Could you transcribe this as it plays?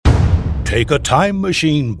Take a time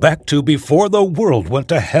machine back to before the world went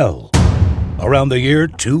to hell, around the year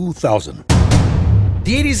 2000. The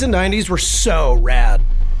 80s and 90s were so rad.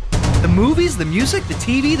 The movies, the music, the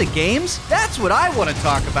TV, the games, that's what I want to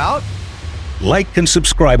talk about. Like and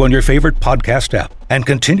subscribe on your favorite podcast app and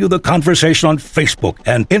continue the conversation on Facebook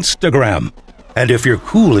and Instagram. And if you're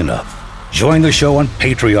cool enough, join the show on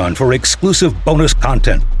Patreon for exclusive bonus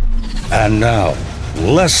content. And now,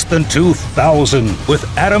 Less Than 2000 with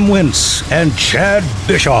Adam Wintz and Chad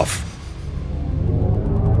Bischoff.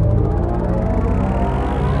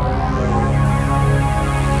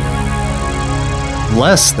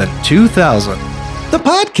 Less Than 2000. The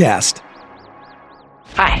podcast.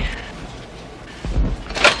 Hi.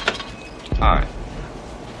 Hi.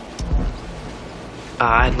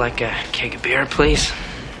 I'd like a keg of beer, please.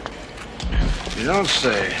 You don't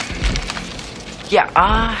say. Yeah,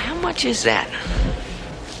 how much is that?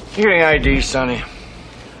 Hearing ID, Sonny.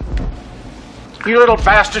 You little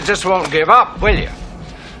bastards just won't give up, will you?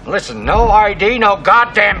 Listen, no ID, no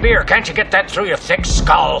goddamn beer. Can't you get that through your thick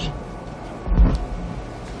skull?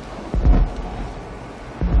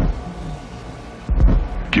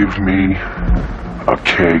 Give me a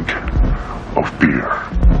keg of beer.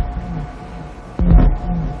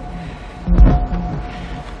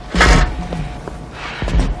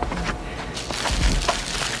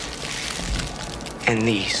 And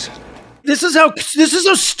these. This is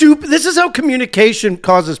how communication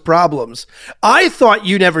causes problems. I thought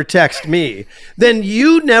you never text me. Then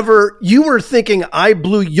you were thinking I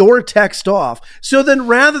blew your text off. So then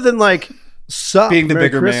rather than like, sup, being the Merry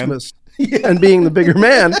bigger Christmas, and being the bigger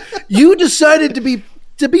man, you decided to be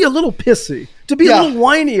a little pissy, to be a little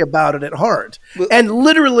whiny about it at heart. And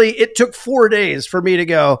literally it took 4 days for me to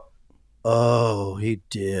go, oh, he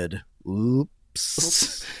did. Oops.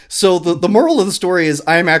 So the moral of the story is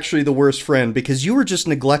I'm actually the worst friend because you were just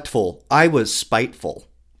neglectful. I was spiteful.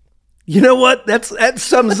 You know what? That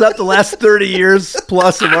sums up the last 30 years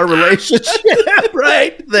plus of our relationship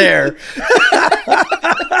right there.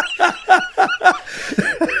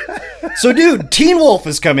 So, dude, Teen Wolf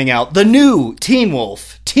is coming out. The new Teen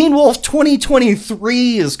Wolf. Teen Wolf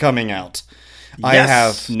 2023 is coming out. Yes. I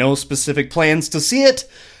have no specific plans to see it,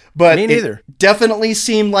 but me neither. It definitely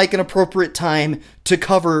seemed like an appropriate time to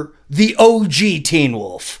cover the OG Teen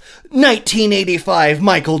Wolf. 1985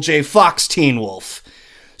 Michael J. Fox Teen Wolf.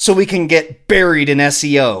 So we can get buried in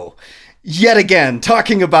SEO. Yet again,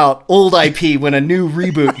 talking about old IP when a new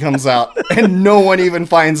reboot comes out and no one even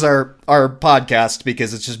finds our podcast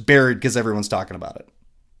because it's just buried because everyone's talking about it.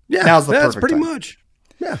 Yeah, now's the that's perfect pretty time. much.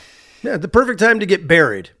 Yeah, the perfect time to get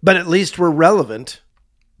buried, but at least we're relevant.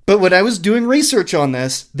 But when I was doing research on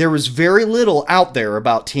this, there was very little out there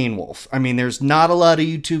about Teen Wolf. I mean, there's not a lot of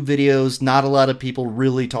YouTube videos, not a lot of people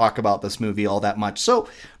really talk about this movie all that much. So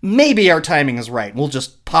maybe our timing is right. We'll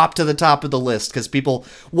just pop to the top of the list because people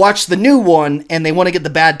watch the new one and they want to get the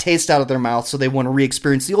bad taste out of their mouth, so they want to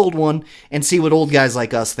re-experience the old one and see what old guys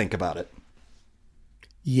like us think about it.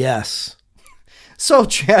 Yes. So,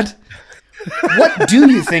 Chad, what do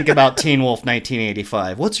you think about Teen Wolf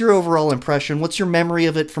 1985? What's your overall impression? What's your memory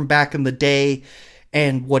of it from back in the day?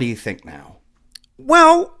 And what do you think now?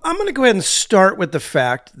 Well, I'm going to go ahead and start with the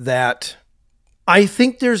fact that I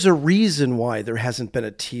think there's a reason why there hasn't been a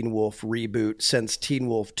Teen Wolf reboot since Teen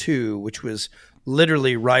Wolf 2, which was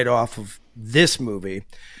literally right off of this movie.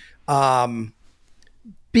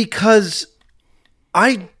 Because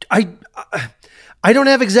I don't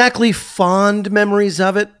have exactly fond memories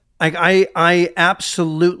of it. I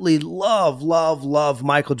absolutely love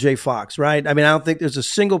Michael J. Fox, right? I mean, I don't think there's a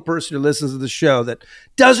single person who listens to the show that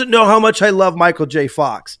doesn't know how much I love Michael J.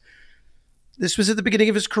 Fox. This was at the beginning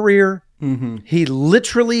of his career. Mm-hmm. He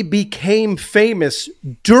literally became famous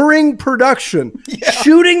during production,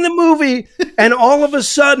 shooting the movie, and all of a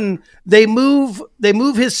sudden they move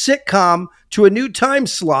his sitcom to a new time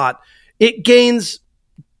slot. It gains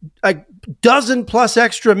a dozen plus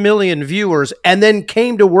extra million viewers, and then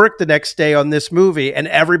came to work the next day on this movie, and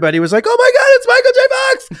everybody was like, oh my God, it's Michael J.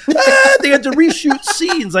 Fox! They had to reshoot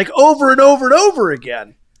scenes like over and over and over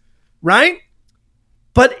again, right?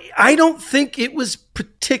 But I don't think it was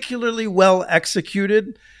particularly well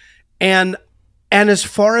executed. And as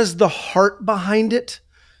far as the heart behind it,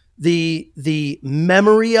 the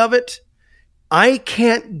memory of it, I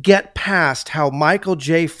can't get past how Michael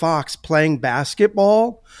J. Fox playing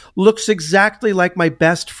basketball looks exactly like my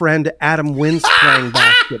best friend Adam Wintz playing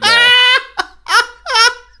basketball.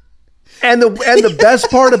 And the best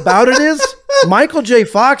part about it is Michael J.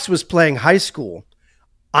 Fox was playing high school.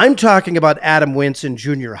 I'm talking about Adam Wintz in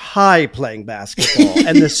junior high playing basketball.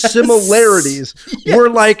 And the similarities were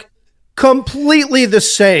like completely the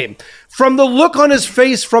same. From the look on his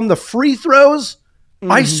face from the free throws,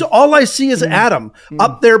 all I see is Adam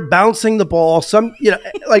up there bouncing the ball, and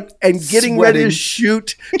getting ready to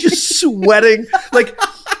shoot, just sweating. Like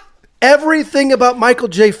everything about Michael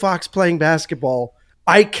J. Fox playing basketball,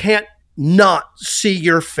 I can't not see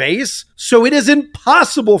your face. So it is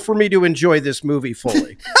impossible for me to enjoy this movie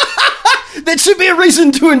fully. That should be a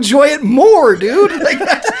reason to enjoy it more, dude. Like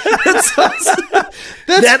that's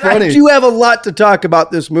funny. I do have a lot to talk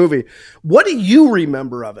about this movie. What do you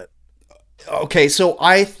remember of it? Okay, so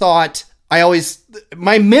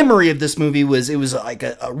my memory of this movie was it was like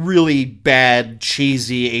a really bad,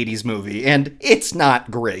 cheesy 80s movie, and it's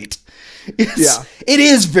not great. It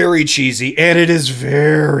is very cheesy, and it is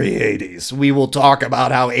very 80s. We will talk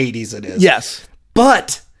about how 80s it is. Yes.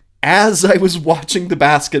 But as I was watching the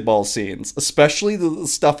basketball scenes, especially the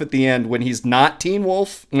stuff at the end when he's not Teen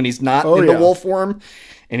Wolf, when he's not in the wolf form,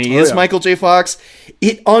 and he is Michael J. Fox,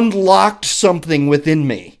 it unlocked something within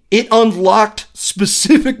me. It unlocked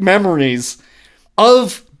specific memories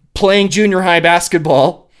of playing junior high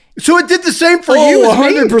basketball. So it did the same for you as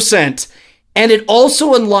 100%. Me? And it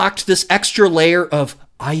also unlocked this extra layer of,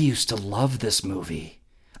 I used to love this movie.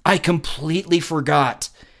 I completely forgot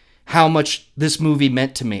how much this movie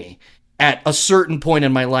meant to me at a certain point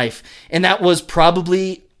in my life. And that was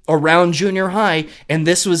probably around junior high. And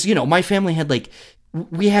this was, my family had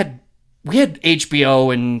we had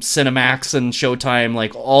HBO and Cinemax and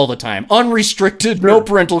Showtime all the time. Unrestricted, no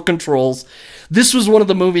parental controls. This was one of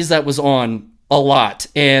the movies that was on a lot.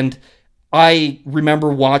 And I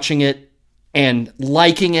remember watching it and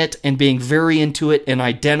liking it and being very into it and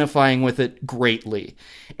identifying with it greatly.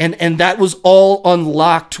 And that was all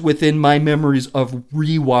unlocked within my memories of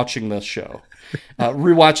rewatching this show,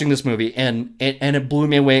 rewatching this movie. And it blew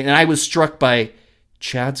me away. And I was struck by,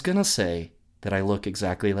 Chad's going to say that I look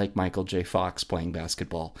exactly like Michael J. Fox playing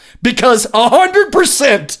basketball. Because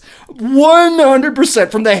 100%,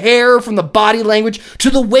 from the hair, from the body language, to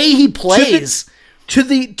the way he plays. To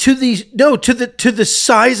the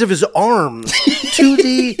size of his arms, to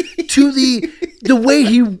the way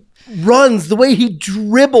he runs, the way he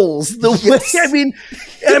dribbles,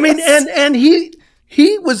 and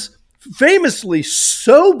he was famously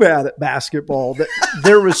so bad at basketball that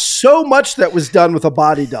there was so much that was done with a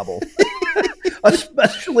body double.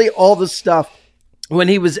 Especially all the stuff when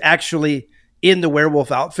he was actually in the werewolf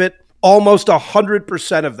outfit. Almost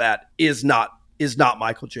 100% of that is not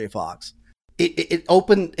Michael J. Fox. It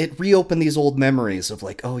reopened these old memories of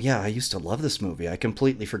oh yeah, I used to love this movie. I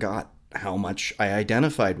completely forgot how much I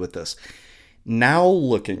identified with this. Now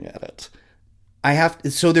looking at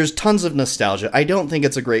it, so there's tons of nostalgia. I don't think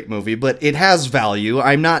it's a great movie, but it has value.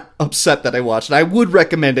 I'm not upset that I watched it. I would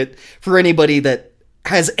recommend it for anybody that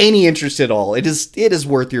has any interest at all. It is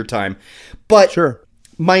worth your time. But sure.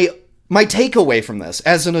 My takeaway from this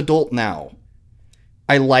as an adult now,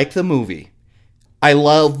 I like the movie. I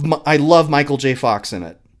love Michael J. Fox in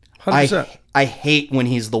it. 100%. I hate when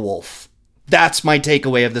he's the wolf. That's my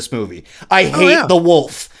takeaway of this movie. I hate the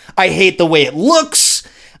wolf. I hate the way it looks.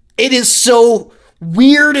 It is so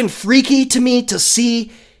weird and freaky to me to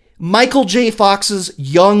see Michael J. Fox's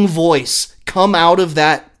young voice come out of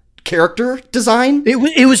that character design.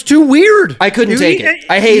 It was too weird. I couldn't take it.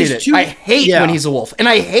 I hated it. I hate when he's a wolf. And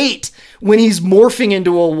I hate when he's morphing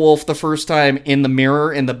into a wolf the first time in the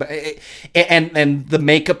mirror and the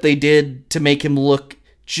makeup they did to make him look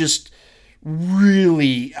just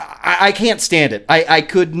really, I can't stand it. I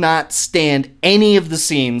could not stand any of the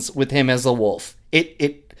scenes with him as a wolf.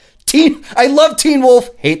 I love Teen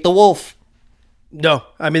Wolf, hate the wolf. No,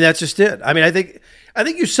 I mean, that's just it. I mean, I think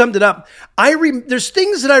you summed it up. There's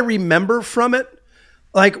things that I remember from it,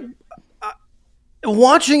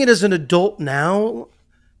 watching it as an adult now,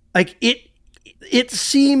 it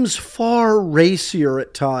seems far racier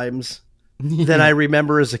at times than I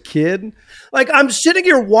remember as a kid. I'm sitting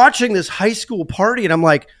here watching this high school party and I'm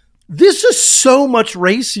like, this is so much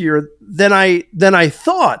racier than I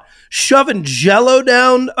thought. Shoving Jell-O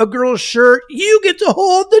down a girl's shirt, you get to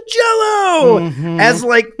hold the Jell-O, as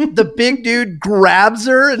the big dude grabs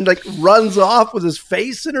her and runs off with his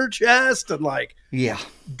face in her chest and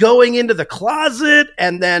going into the closet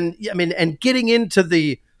and then and getting into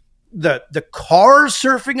the car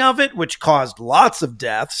surfing of it, which caused lots of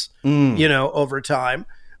deaths, over time.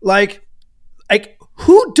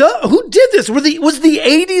 Who did this? Was the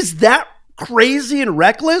 80s that crazy and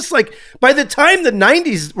reckless? By the time the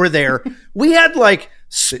 90s were there, we had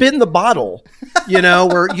Spin the Bottle,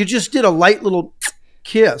 where you just did a light little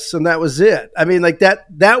kiss and that was it. I mean,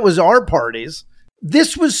 that was our parties.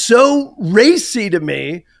 This was so racy to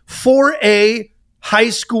me for a high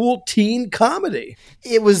school teen comedy.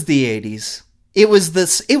 It was the 80s. It was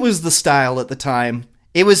the style at the time.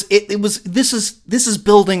 This is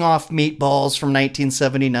building off Meatballs from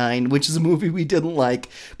 1979, which is a movie we didn't like,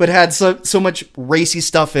 but had so much racy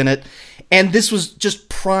stuff in it. And this was just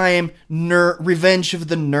prime Revenge of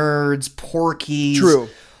the Nerds, Porky's. True.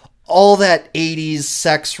 All that 80s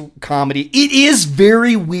sex comedy. It is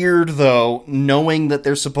very weird, though, knowing that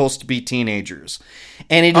they're supposed to be teenagers.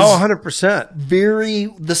 And it is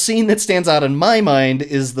 100%. The scene that stands out in my mind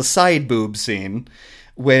is the side boob scene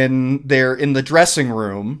when they're in the dressing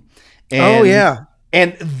room. And,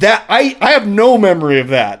 and that I have no memory of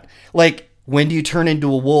that. Like, when do you turn into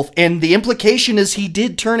a wolf? And the implication is he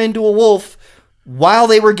did turn into a wolf while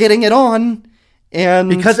they were getting it on. And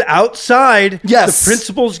because outside, the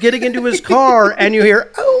principal's getting into his car, and you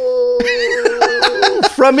hear, oh,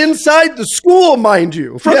 from inside the school, mind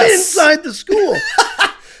you. From inside the school.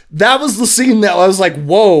 That was the scene that I was like,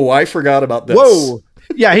 whoa, I forgot about this. Whoa.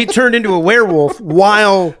 Yeah, he turned into a werewolf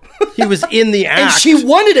while he was in the act. And she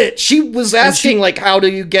wanted it. She was asking, like, how do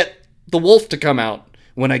you get the wolf to come out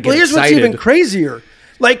when I get here's excited? What's even crazier.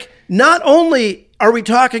 Like, not only are we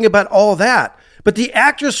talking about all that, but the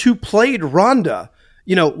actress who played Rhonda,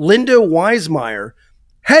 Linda Wiesmeyer,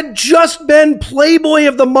 had just been Playboy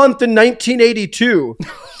of the Month in 1982.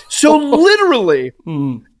 So literally,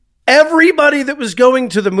 everybody that was going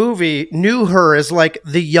to the movie knew her as like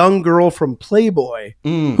the young girl from Playboy,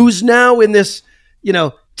 who's now in this,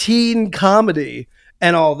 teen comedy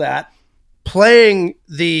and all that, playing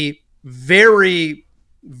the very,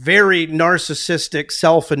 very narcissistic,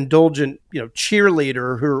 self-indulgent,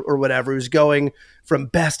 cheerleader or whatever, who's going from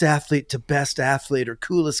best athlete to best athlete or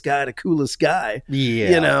coolest guy to coolest guy.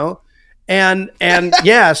 Yeah. And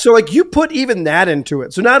yeah, so like you put even that into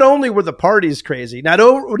it. So not only were the parties crazy, not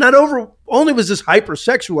only was this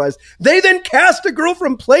hypersexualized, they then cast a girl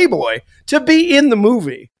from Playboy to be in the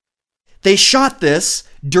movie. They shot this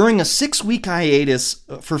during a 6-week hiatus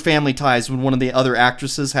for Family Ties when one of the other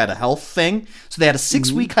actresses had a health thing. So they had a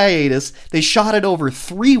 6-week hiatus. They shot it over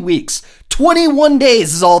 3 weeks. 21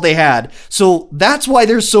 days is all they had. So that's why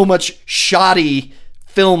there's so much shoddy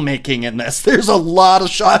filmmaking in this. There's a lot of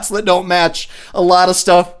shots that don't match, a lot of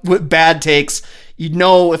stuff with bad takes.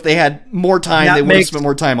 If they had more time, they would have spent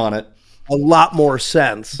more time on it. A lot more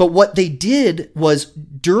sense. But what they did was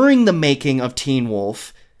during the making of Teen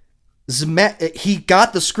Wolf, he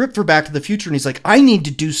got the script for Back to the Future and he's like, I need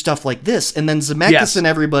to do stuff like this. And then Zemeckis and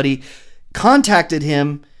everybody recontacted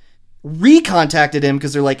him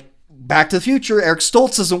because they're like, Back to the Future, Eric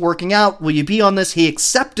Stoltz isn't working out. Will you be on this? He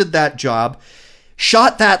accepted that job,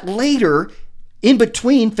 shot that later. In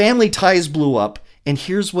between, Family Ties blew up. And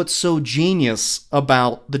here's what's so genius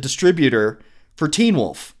about the distributor for Teen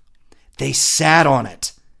Wolf. They sat on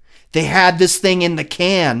it. They had this thing in the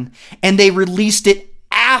can and they released it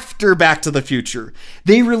after Back to the Future.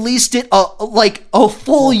 They released it a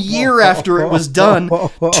full year after it was done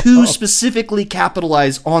to specifically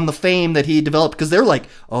capitalize on the fame that he developed, because they're like,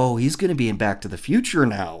 oh, he's going to be in Back to the Future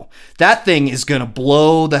now. That thing is going to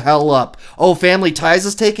blow the hell up. Oh, Family Ties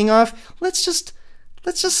is taking off. Let's just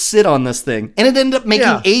sit on this thing. And it ended up making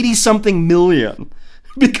 80-something million.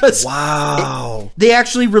 Because they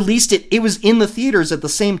actually released it. It was in the theaters at the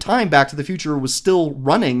same time Back to the Future was still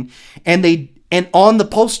running, and on the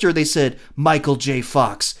poster they said Michael J.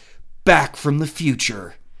 Fox, Back from the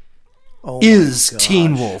Future, is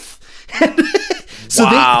Teen Wolf.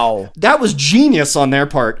 So that was genius on their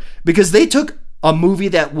part, because they took a movie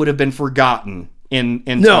that would have been forgotten in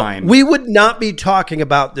time. We would not be talking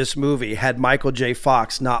about this movie had Michael J.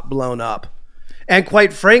 Fox not blown up. And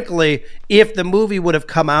quite frankly, if the movie would have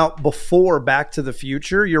come out before Back to the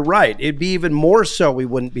Future, you're right. It'd be even more so we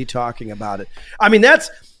wouldn't be talking about it. I mean, that's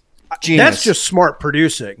just smart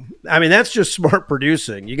producing.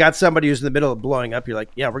 You got somebody who's in the middle of blowing up. You're like,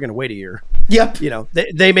 yeah, we're going to wait a year. Yep.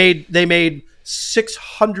 They made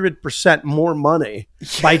 600% more money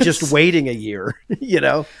by just waiting a year.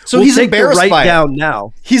 So he's embarrassed by it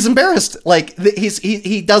now. He's embarrassed. Like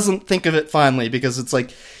he doesn't think of it fondly, because it's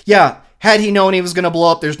like, yeah. Had he known he was going to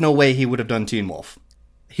blow up, there's no way he would have done Teen Wolf.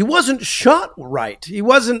 He wasn't shot right. He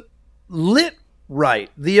wasn't lit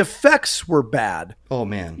right. The effects were bad. Oh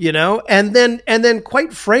man. And then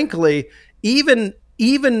quite frankly, even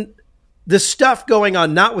the stuff going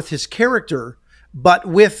on, not with his character, but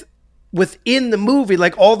within the movie,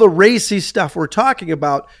 like all the racy stuff we're talking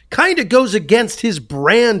about, kind of goes against his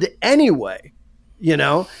brand anyway.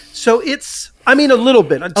 So I mean, a little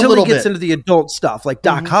bit until little he gets bit. into the adult stuff like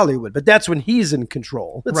Doc Hollywood, but that's when he's in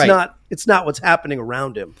control. It's Right. not what's happening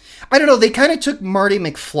around him. I don't know. They kind of took Marty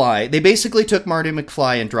McFly. They basically took Marty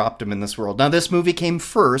McFly and dropped him in this world. Now, this movie came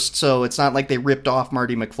first, so it's not like they ripped off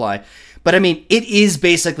Marty McFly. But I mean, it is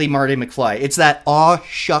basically Marty McFly. It's that aw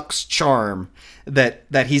shucks charm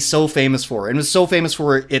that he's so famous for, and was so famous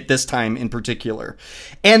for it this time in particular.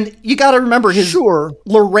 And you got to remember,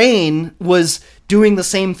 Lorraine was doing the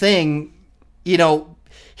same thing, you know,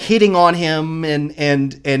 hitting on him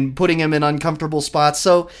and putting him in uncomfortable spots.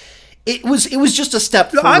 So it was just a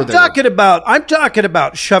step further. I'm talking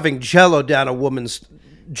about shoving Jello down a woman's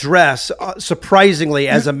dress, surprisingly,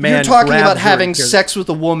 as a man. You're talking grabs about her having and sex with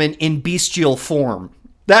a woman in bestial form.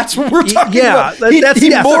 That's what we're talking Yeah, about. that's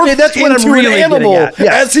morphed that's what I'm into an really animal getting at.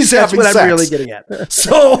 Yeah, as he's that's having what sex. I'm really getting at.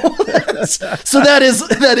 So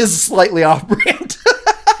that is slightly off brand.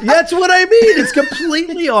 That's what I mean. It's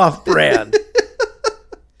completely off brand.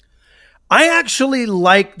 I actually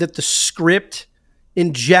like that the script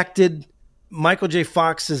injected Michael J.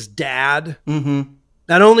 Fox's dad. Mm-hmm.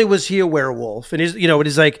 Not only was he a werewolf, and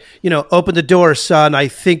he's like, open the door, son. I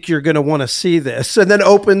think you're going to want to see this. And then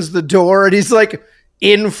opens the door, and he's like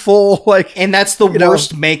in full, like, And that's the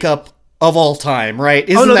worst makeup of all time, right?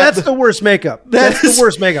 That's the worst makeup. That's the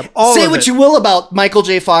worst makeup. Say what you will about Michael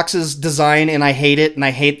J. Fox's design, and I hate it, and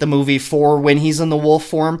I hate the movie for when he's in the wolf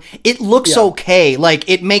form. It looks okay. Like,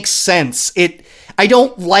 it makes sense. I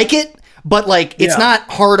don't like it, but like, it's not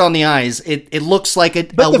hard on the eyes. It looks like a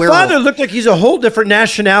But the werewolf. father looked like he's a whole different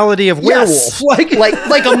nationality of werewolf.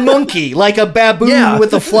 Like a monkey, like a baboon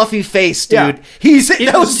with a fluffy face, dude. Yeah.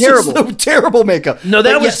 That was terrible. Just terrible makeup. No,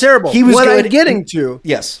 that But was terrible. He was what good. I'm getting to.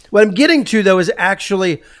 Yes. What I'm getting to, though, is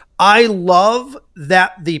actually I love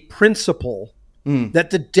that the principal,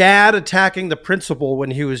 that the dad attacking the principal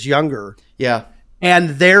when he was younger, Yeah.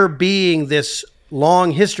 and there being this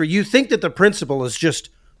long history. You think that the principal is just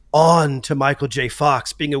on to Michael J.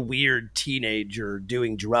 Fox being a weird teenager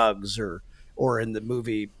doing drugs or in the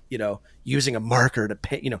movie, using a marker to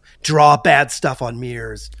paint, draw bad stuff on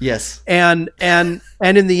mirrors. Yes. And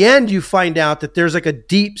in the end, you find out that there's like a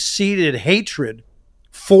deep-seated hatred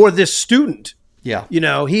for this student. Yeah.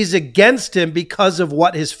 He's against him because of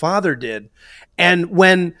what his father did. And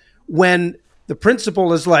when the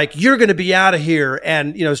principal is like, you're going to be out of here,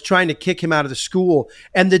 and, is trying to kick him out of the school,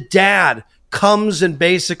 and the dad comes and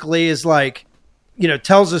basically is like,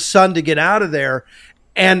 tells his son to get out of there,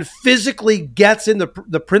 and physically gets in the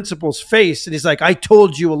principal's face. And he's like, I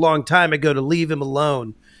told you a long time ago to leave him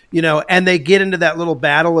alone, and they get into that little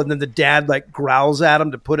battle, and then the dad like growls at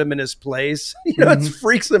him to put him in his place. It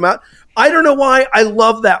freaks them out. I don't know why. I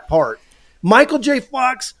love that part. Michael J.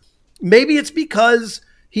 Fox, maybe it's because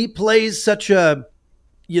he plays such a,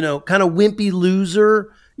 kind of wimpy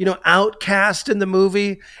loser, outcast in the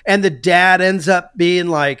movie. And the dad ends up being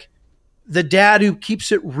like the dad who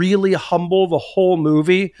keeps it really humble the whole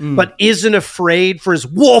movie, but isn't afraid for his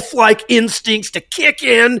wolf-like instincts to kick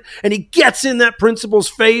in. And he gets in that principal's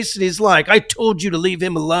face and he's like, I told you to leave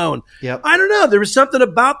him alone. Yep. I don't know. There was something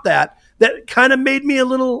about that kind of made me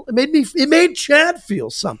it made Chad feel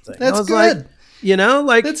something. That's I was good.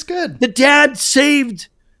 Like, That's good. The dad saved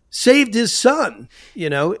his son,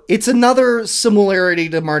 It's another similarity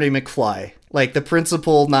to Marty McFly. Like the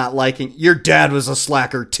principal not liking, your dad was a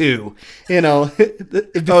slacker too.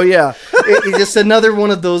 Oh yeah. It's just another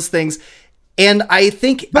one of those things. And I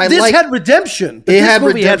think But this had redemption. This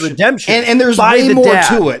movie had redemption. And there's by way the more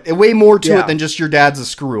dad. to it. Way more to Yeah. it than just your dad's a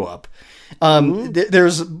screw up.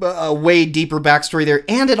 There's a way deeper backstory there.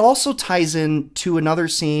 And it also ties in to another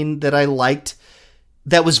scene that I liked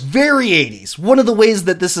that was very 80s. One of the ways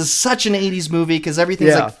that this is such an 80s movie, because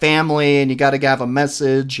everything's like family and you got to have a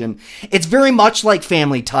message. And it's very much like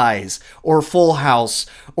Family Ties or Full House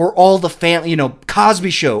or all the family, Cosby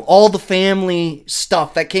Show, all the family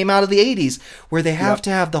stuff that came out of the 80s where they have to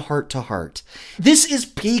have the heart to heart. This is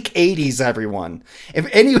peak 80s, everyone. If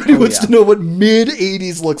anybody wants to know what mid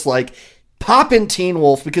 80s looks like, pop in Teen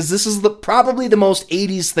Wolf, because this is probably the most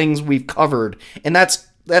 80s things we've covered. And that's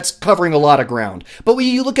covering a lot of ground. But when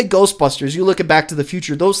you look at Ghostbusters, you look at Back to the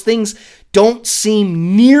Future, those things don't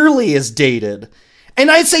seem nearly as dated. And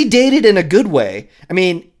I'd say dated in a good way. I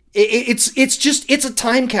mean, it's a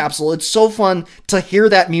time capsule. It's so fun to hear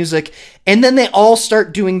that music. And then they all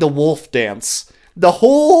start doing the wolf dance. The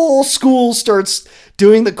whole school starts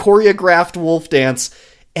doing the choreographed wolf dance.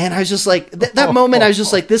 And I was just like, that moment, I was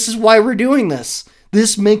just like, this is why we're doing this.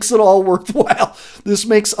 This makes it all worthwhile. This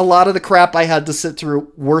makes a lot of the crap I had to sit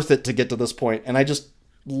through worth it to get to this point. And I just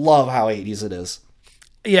love how 80s it is.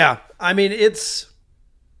 Yeah. I mean, it's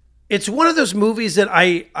It's one of those movies that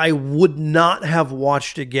I would not have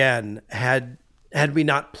watched again had we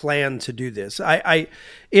not planned to do this.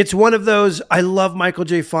 It's one of those. I love Michael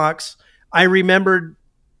J. Fox. I remember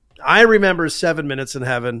 7 Minutes in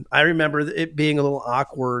Heaven. I remember it being a little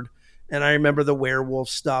awkward, and I remember the werewolf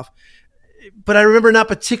stuff. But I remember not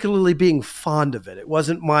particularly being fond of it. It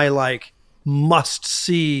wasn't my like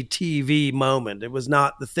must-see TV moment. It was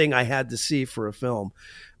not the thing I had to see for a film.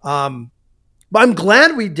 But I'm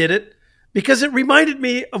glad we did it because it reminded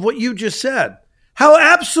me of what you just said. How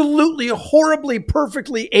absolutely, horribly,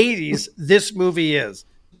 perfectly 80s this movie is.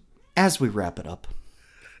 As we wrap it up.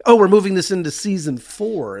 Oh, we're moving this into season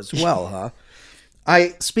 4 as well, huh?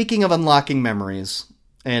 Speaking of unlocking memories,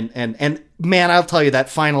 and man, I'll tell you, that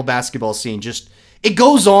final basketball scene it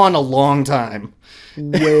goes on a long time.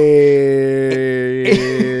 Way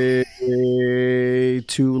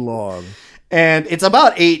too long. And it's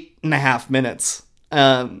about 8.5 minutes.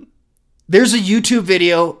 There's a YouTube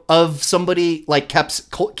video of somebody like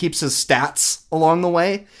keeps his stats along the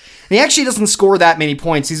way. And he actually doesn't score that many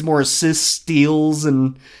points. He's more assists, steals,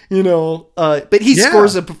 and, but he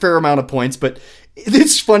scores a fair amount of points. But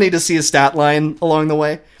it's funny to see a stat line along the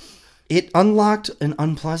way. It unlocked an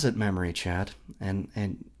unpleasant memory, Chad.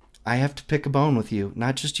 And I have to pick a bone with you.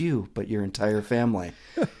 Not just you, but your entire family.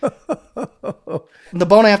 The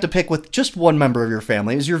bone I have to pick with just one member of your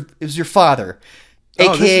family is your father.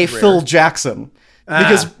 AKA Phil Jackson.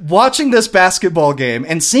 Because watching this basketball game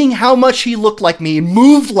and seeing how much he looked like me,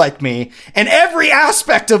 moved like me, and every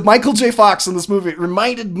aspect of Michael J. Fox in this movie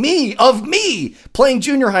reminded me of me playing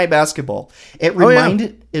junior high basketball. It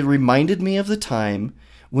reminded me of the time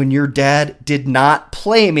when your dad did not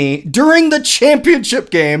play me during the championship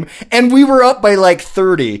game and we were up by like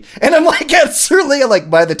 30. And I'm like, certainly, like,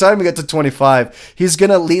 by the time we get to 25, he's going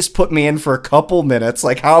to at least put me in for a couple minutes.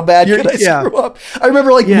 Like, how bad could I screw up? I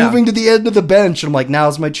remember moving to the end of the bench and I'm like,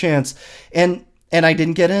 now's my chance. And I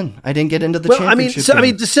didn't get in. I didn't get into the championship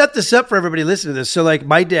game. To set this up for everybody listening to this. So like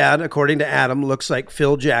my dad, according to Adam, looks like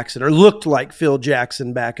Phil Jackson, or looked like Phil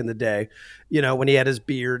Jackson back in the day, when he had his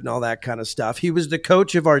beard and all that kind of stuff. He was the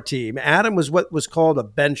coach of our team. Adam was what was called a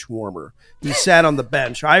bench warmer. He sat on the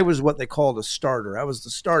bench. I was what they called a starter. I was the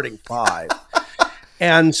starting 5.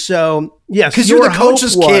 And so, yes. Because you're the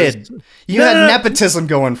coach's kid. You had nepotism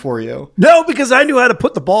going for you. No, because I knew how to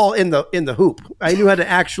put the ball in the hoop. I knew how to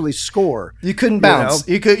actually score. You couldn't bounce.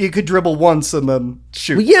 You could dribble once and then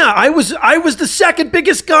shoot. Well, yeah, I was the second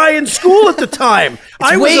biggest guy in school at the time.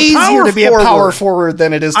 It's way easier to be a power forward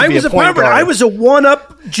than it is to be a point guard. I was a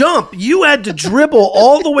 1-up jump. You had to dribble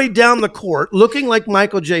all the way down the court, looking like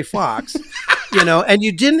Michael J. Fox, and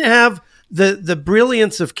you didn't have the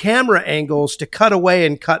brilliance of camera angles to cut away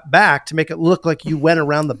and cut back to make it look like you went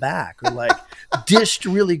around the back or like dished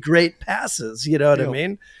really great passes. You know what I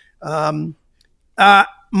mean?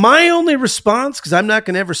 My only response, because I'm not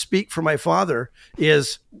going to ever speak for my father,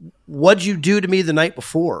 is what'd you do to me the night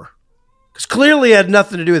before? Because clearly it had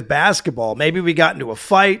nothing to do with basketball. Maybe we got into a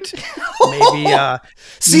fight.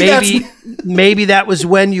 Maybe that was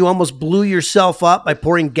when you almost blew yourself up by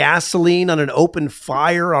pouring gasoline on an open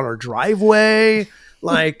fire on our driveway.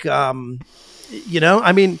 Like, I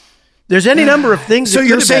mean, there's any number of things. So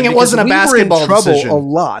you're saying it wasn't a basketball decision? A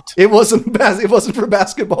lot. It wasn't for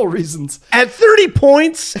basketball reasons. At 30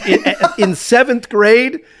 points in 7th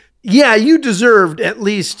grade. Yeah, you deserved at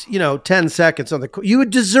least, 10 seconds on the court. You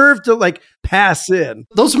would deserve to pass in.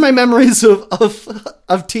 Those are my memories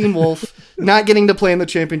of Teen Wolf not getting to play in the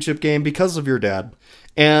championship game because of your dad.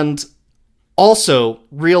 And also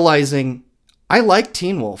realizing I like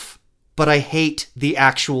Teen Wolf, but I hate the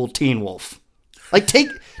actual Teen Wolf. Like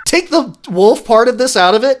take the wolf part of this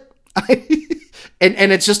out of it.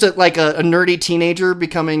 And it's just a nerdy teenager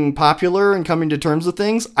becoming popular and coming to terms with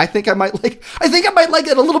things. I think I might like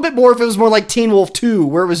it a little bit more if it was more like Teen Wolf 2,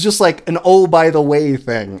 where it was just like an oh by the way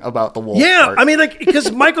thing about the wolf. Yeah, part. I mean,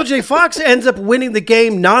 because Michael J. Fox ends up winning the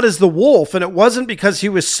game not as the wolf, and it wasn't because he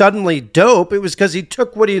was suddenly dope. It was because he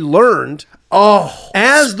took what he learned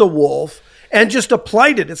as the wolf and just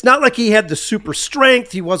applied it. It's not like he had the super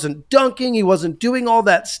strength. He wasn't dunking. He wasn't doing all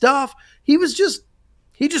that stuff. He just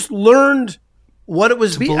learned what it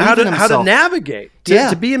was, how to navigate,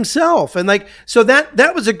 to be himself. And so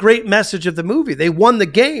that was a great message of the movie. They won the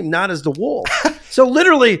game, not as the wolf. So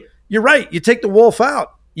literally, you're right. You take the wolf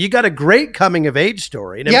out, you got a great coming of age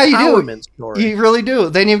story, an empowerment story. You really do.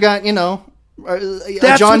 Then you've got, you got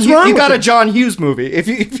a John Hughes movie. If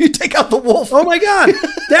you take out the wolf. Oh my God.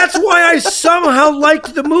 That's why I somehow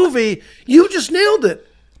liked the movie. You just nailed it.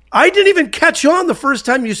 I didn't even catch on the first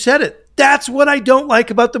time you said it. That's what I don't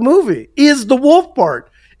like about the movie, is the wolf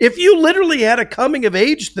part. If you literally had a coming of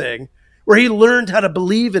age thing where he learned how to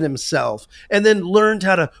believe in himself and then learned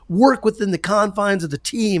how to work within the confines of the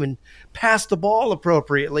team and pass the ball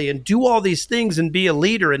appropriately and do all these things and be a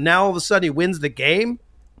leader, and now all of a sudden he wins the game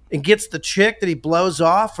and gets the chick that he blows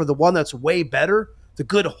off for the one that's way better, the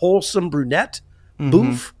good, wholesome brunette,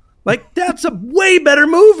 Boof. Like, that's a way better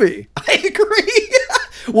movie. I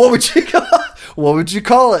agree. What would you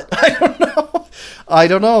call it? I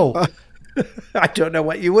don't know. I don't know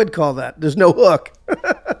what you would call that. There's no hook.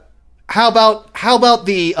 How about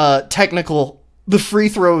the technical free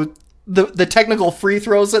throw, the technical free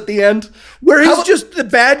throws at the end, where he's just the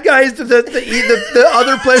bad guys, the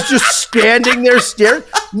other players just standing there staring.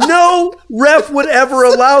 No ref would ever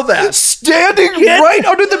allow that. Standing right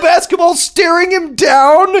under the basketball, staring him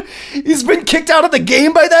down. He's been kicked out of the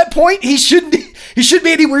game by that point. He shouldn't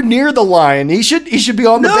be anywhere near the line. He should be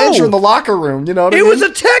on the bench or in the locker room. You know what I mean? It was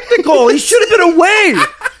a technical. He should have been away.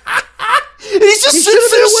 He's just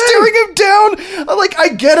sits there staring him down. Like, I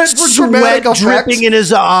get it for dramatic effect. Sweat dripping in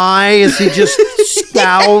his eye as he just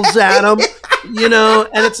scowls at him, you know.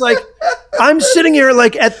 And it's like, I'm sitting here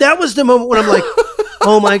like, that was the moment when I'm like,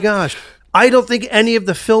 oh my gosh, I don't think any of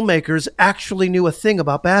the filmmakers actually knew a thing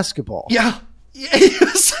about basketball. Yeah.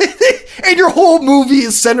 And your whole movie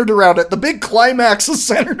is centered around it. The big climax is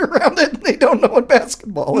centered around it, and they don't know what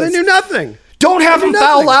basketball is. They knew nothing. Don't have him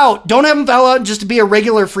foul out. Don't have him foul out just to be a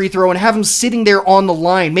regular free throw, and have him sitting there on the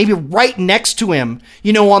line, maybe right next to him,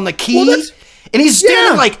 you know, on the key. Well, and he's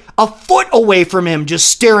standing like a foot away from him, just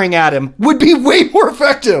staring at him. Would be way more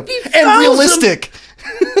effective and realistic.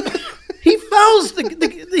 He fouls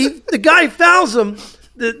the guy fouls him,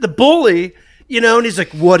 the bully, you know, and he's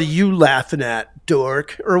like, "What are you laughing at,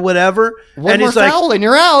 dork?" or whatever. One and more he's like, foul and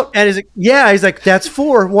you're out. And he's like, "Yeah," he's like, "That's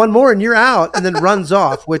 4, one more and you're out," and then runs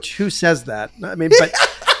off. Which, who says that? I mean, but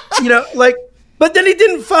you know, like, but then he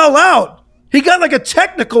didn't foul out. He got like a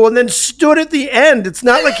technical and then stood at the end. It's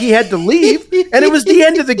not like he had to leave, and it was the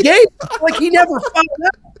end of the game. Like, he never fouled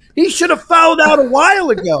out. He should have fouled out a while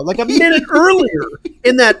ago, like a minute earlier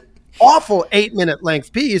in that awful 8-minute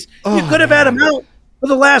length piece. You could have had him out for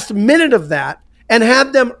the last minute of that and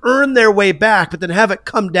had them earn their way back, but then have it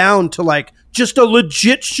come down to like just a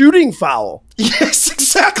legit shooting foul. Yes,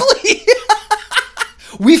 exactly.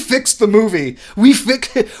 We fixed the movie.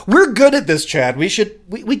 We're good at this, Chad. We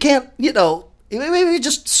can't, you know, maybe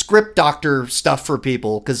just script doctor stuff for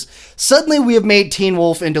people, because suddenly we have made Teen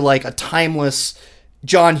Wolf into like a timeless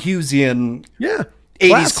John Hughesian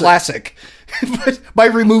 80s classic. But by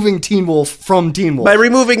removing Teen Wolf from Teen Wolf. By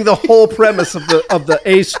removing the whole premise of the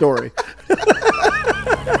A story.